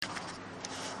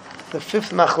The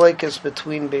fifth machlokes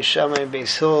between Beis Shammai and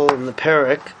Beis Hillel in the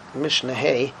Perek, Mishnah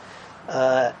Hay,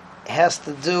 has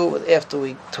to do with after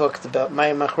we talked about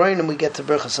Mayim Achronim, we get to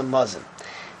Berachas Hamazon.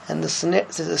 And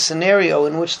the scenario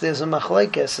in which there's a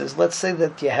machlokes is, let's say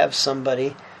that you have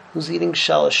somebody who's eating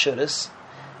shalosh shudas,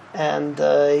 and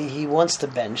he wants to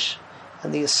bench,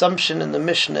 and the assumption in the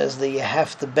Mishnah is that you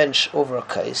have to bench over a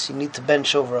kais, you need to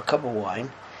bench over a cup of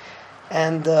wine.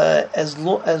 And as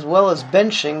well as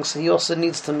benching, so he also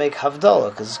needs to make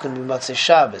Havdalah, because it's going to be Matzei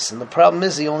Shabbos. And the problem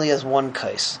is he only has one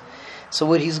kais. So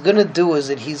what he's going to do is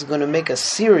that he's going to make a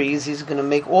series, he's going to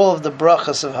make all of the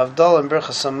brachas of Havdalah and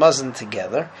Berachas Hamazon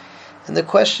together. And the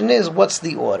question is, what's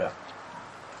the order?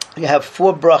 You have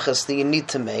 4 brachas that you need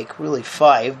to make, really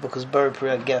 5, because Bari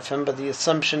Priya Geffen, but the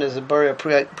assumption is that Bari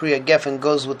Priya Geffen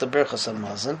goes with the Berachas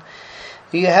Hamazon.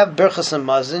 You have Berachas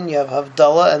Hamazon, you have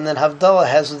Havdalah, and then Havdalah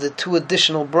has the 2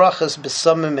 additional brachas,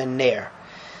 Besamim and Ner.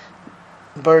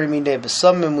 Bari Minei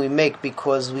Besamim we make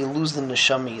because we lose the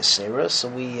Neshama Yisera, so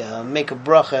we make a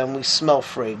bracha and we smell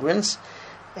fragrance.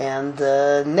 And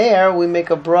Ner, we make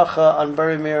a bracha on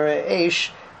Bari Mirei Eish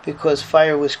because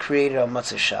fire was created on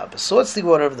Matzei Shabbos. So what's the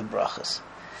order of the brachas?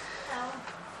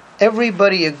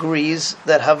 Everybody agrees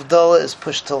that Havdalah is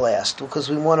pushed to last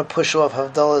because we want to push off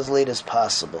Havdalah as late as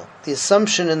possible. The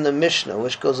assumption in the Mishnah,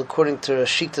 which goes according to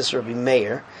Shitas Rabbi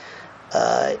Meir,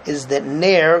 is that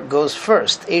Ner goes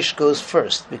first, Eish goes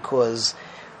first, because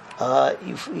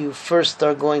you first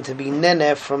are going to be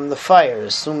Neneh from the fire,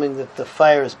 assuming that the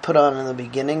fire is put on in the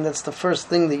beginning. That's the first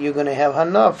thing that you're going to have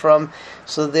Hana from,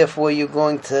 so therefore you're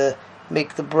going to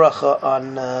make the bracha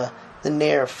on the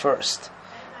Ner first.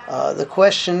 The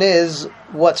question is,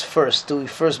 what's first? Do we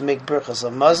first make Berachas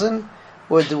Hamazon,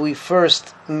 or do we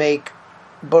first make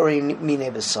Bari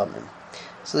Minei Besamim?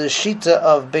 So the shita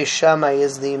of Beis Shammai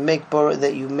is that you make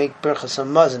Berachas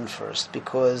Hamazon first,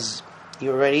 because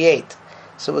you already ate.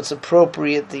 So it's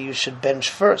appropriate that you should bench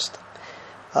first.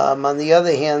 On the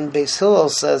other hand, Beis Hillel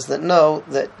says that no,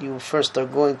 that you first are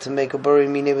going to make a Bari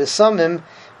Minei Besamim,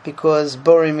 because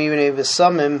Bari Minei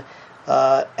Besamim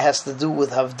has to do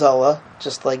with Havdalah,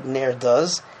 just like Ner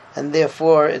does, and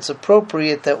therefore it's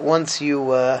appropriate that once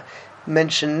you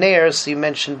mention Ner, so you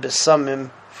mention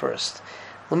Besamim first.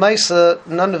 L'maisa,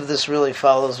 none of this really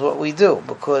follows what we do,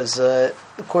 because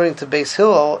according to Beis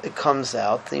Hillel, it comes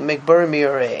out that you make Bari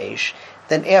Mirei Eish,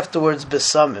 then afterwards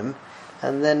Besamim,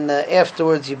 and then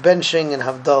afterwards you're benching and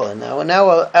Havdalah. Now in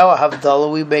our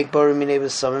Havdalah, we make Bari Minei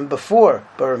Besamim before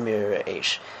Bari Mirei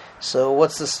Eish. So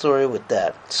what's the story with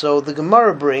that? So the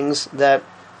Gemara brings that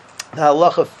the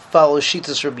halacha follows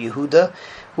Shitas Rabbi Yehuda,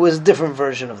 who is a different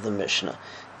version of the Mishnah.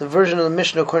 The version of the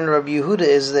Mishnah according to Rabbi Yehuda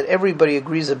is that everybody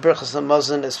agrees that Berachas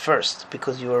Hamazon is first,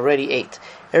 because you already ate.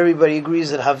 Everybody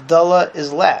agrees that Havdalah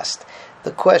is last.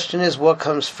 The question is, what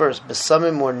comes first,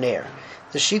 Besamim or Ner?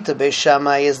 The Shita Beis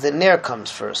Shammai is that Ner comes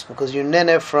first, because you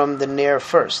Neneh from the Ner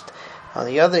first. On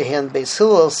the other hand, Beis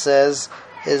Hillel says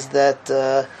is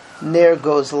that Ner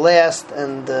goes last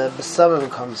and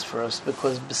Besamim comes first,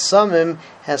 because Besamim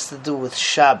has to do with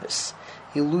Shabbos.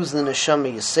 You lose the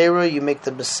Neshama Yisera, you make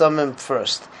the Besamim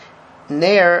first.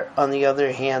 Ner, on the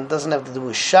other hand, doesn't have to do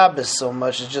with Shabbos so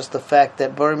much, it's just the fact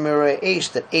that Bari Mirei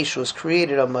Eish, that Eish was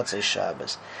created on Matzei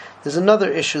Shabbos. There's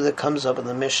another issue that comes up in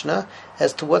the Mishnah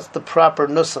as to what's the proper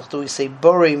nusach. Do we say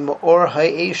Bari Ma'or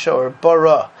Ha'esha or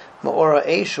Bara Ma'or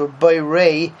Ha'esh or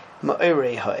Bayrei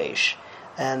Ma'orei Ha'esh?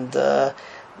 And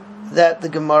that the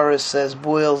Gemara says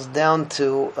boils down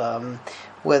to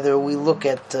whether we look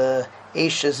at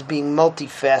Eish as being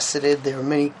multifaceted. There are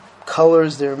many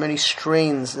colors, there are many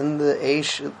strains in the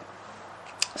Eish. It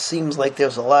seems like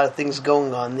there's a lot of things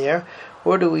going on there.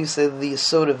 Or do we say the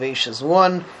Yesod of Eish is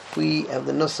one? We have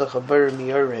the Nusach of Bari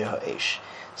Mirei Ha'esh.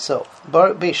 So,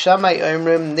 Beis Shammai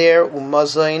Omrim Ner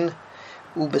U'Mazayin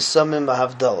U'Besamim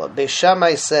Havdalah. Beis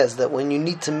Shammai says that when you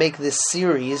need to make this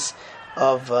series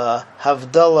of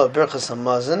Havdalah Berachas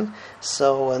Hamazon,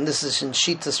 so, and this is in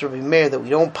Shitas Rabbi Meir that we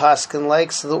don't paskin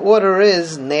like, so the order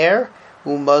is Ner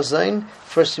U'Mazayin.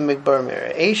 First you make Bari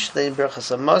Mirei Eish, then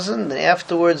Berachas Hamazon, then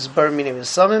afterwards Bari Minei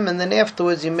Besamim, and then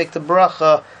afterwards you make the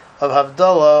bracha of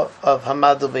Havdalah of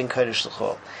Hamadul ben Kodesh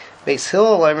L'chol. Beis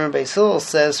Hillel, I remember Beis Hillel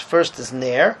says first is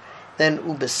Ner, then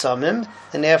U'Besamim,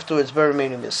 then afterwards Bari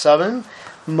Minei Besamim,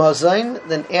 Mazayin,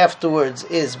 then afterwards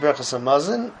is Berachas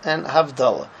Hamazon and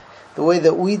Havdalah. The way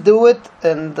that we do it,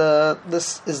 and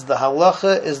this is the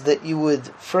halacha, is that you would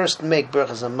first make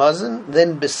Berachas Hamazon,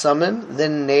 then Besamim,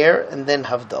 then Ner, and then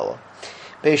Havdalah.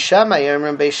 Beis Shammai, I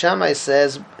remember Beis Shammai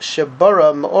says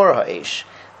Shebara Ma'or Ha'esh.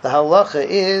 The halacha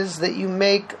is that you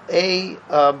make a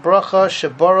bracha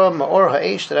Shebara Ma'or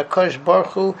Ha'esh, that HaKadosh Baruch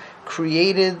Hu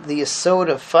created the yesod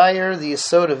of fire, the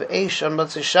yesod of Eish on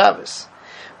Motzei Shabbos.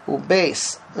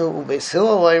 Ubeis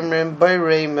Hillel Oimrim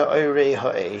Beirei Me'orei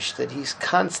Ha'Eish, that he's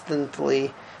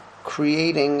constantly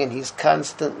creating and he's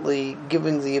constantly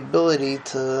giving the ability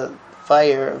to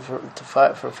fire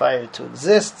for fire to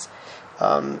exist.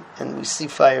 And we see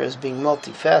fire as being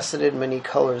multifaceted, many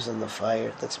colors in the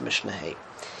fire. That's Mishnah Hay.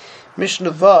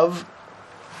 Mishnah Vav,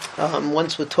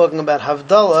 once we're talking about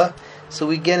Havdalah, so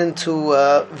we get into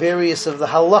various of the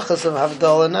halachas of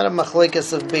Havdalah, not a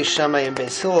machlekes of Beis Shammai and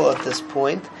Beis Hillel at this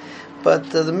point, but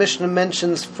the Mishnah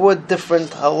mentions 4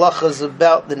 different halachas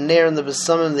about the ner and the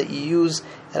besamim that you use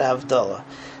at Havdalah.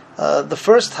 The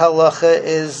first halacha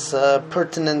is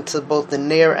pertinent to both the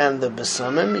ner and the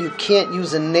besamim. You can't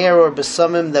use a ner or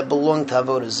besamim that belong to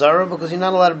Avodah Zarah because you're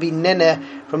not allowed to be nene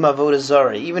from Avodah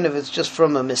Zarah, even if it's just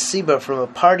from a mesiba, from a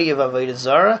party of Avodah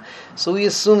Zarah. So we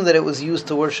assume that it was used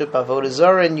to worship Avodah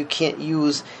Zarah, and you can't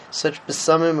use such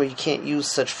besamim or you can't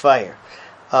use such fire.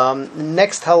 The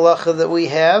next halacha that we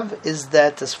have is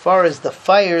that as far as the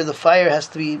fire has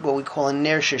to be what we call a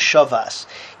ner sheshavas.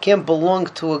 Can't belong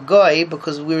to a guy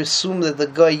because we assume that the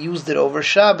guy used it over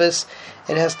Shabbos.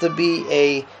 It has to be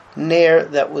a ner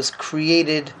that was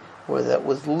created or that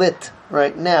was lit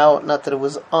right now, not that it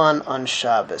was on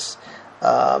Shabbos.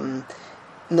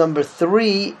 Number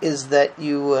 3 is that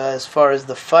you, as far as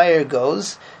the fire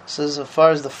goes, so as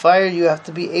far as the fire, you have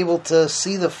to be able to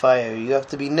see the fire. You have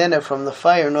to be nene from the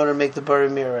fire in order to make the Bari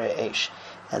Mirei Eish.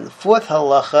 And the 4th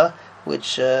halacha,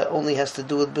 which only has to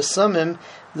do with besamim,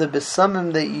 the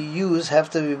besamim that you use have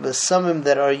to be besamim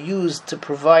that are used to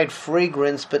provide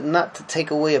fragrance, but not to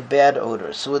take away a bad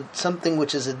odor. So it's something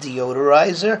which is a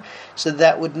deodorizer, so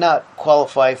that would not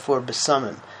qualify for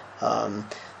besamim.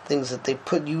 Things that they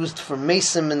used for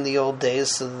mason in the old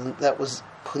days, so that was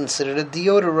considered a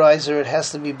deodorizer. It has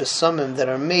to be besamim that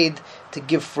are made to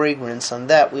give fragrance. On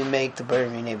that we make the Bari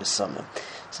Minei besamim.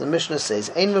 So the Mishnah says,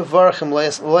 "Ein mevarchim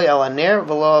loy al haner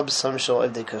v'lo b'samim shel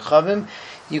evdei kochavim."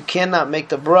 You cannot make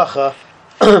the bracha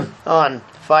on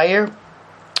fire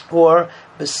or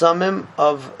besamim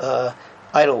of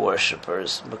idol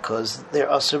worshippers because they're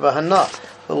asur b'hana.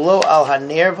 V'lo al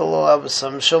haner v'lo al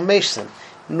b'samim shel mason.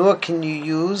 Nor can you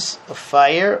use a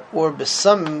fire or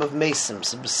besamim of mason.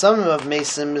 So besamim of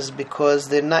mason is because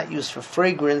they're not used for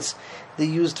fragrance; they're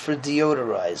used for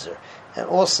deodorizer. And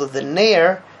also the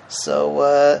ner.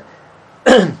 So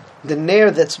the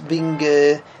ner that's being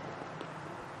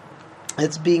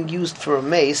used for a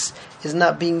mace is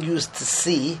not being used to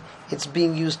see; it's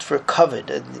being used for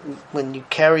covet. When you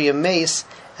carry a mace,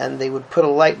 and they would put a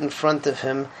light in front of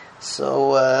him.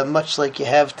 So much like you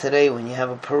have today, when you have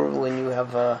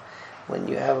a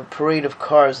parade of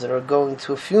cars that are going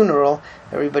to a funeral,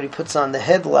 everybody puts on the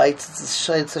headlights.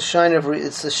 It's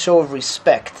a show of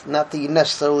respect. Not that you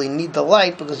necessarily need the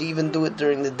light, because you even do it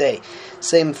during the day.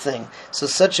 Same thing. So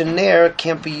such a ner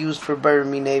can't be used for Bari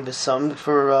Minei besamim,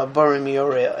 for Bari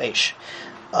Mirei Eish.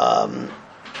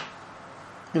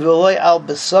 V'loy al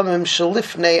besamim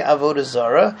shelifnei avodah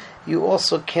zarah. You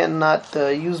also cannot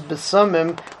use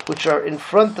besamim which are in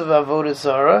front of avodah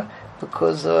zarah,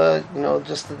 because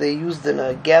just that they used in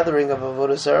a gathering of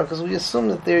avodah zarah, because we assume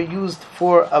that they're used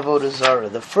for avodah zarah.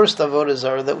 The first avodah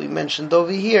zarah that we mentioned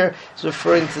over here is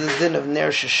referring to the din of ner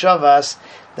sheshavas,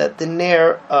 that the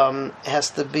ner has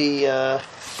to be a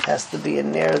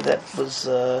ner that was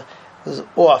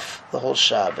off the whole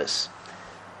Shabbos.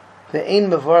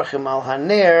 And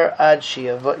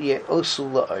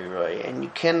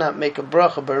you cannot make a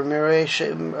bracha bar mirei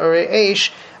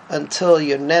eish until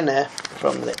you're nene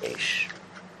from the eish.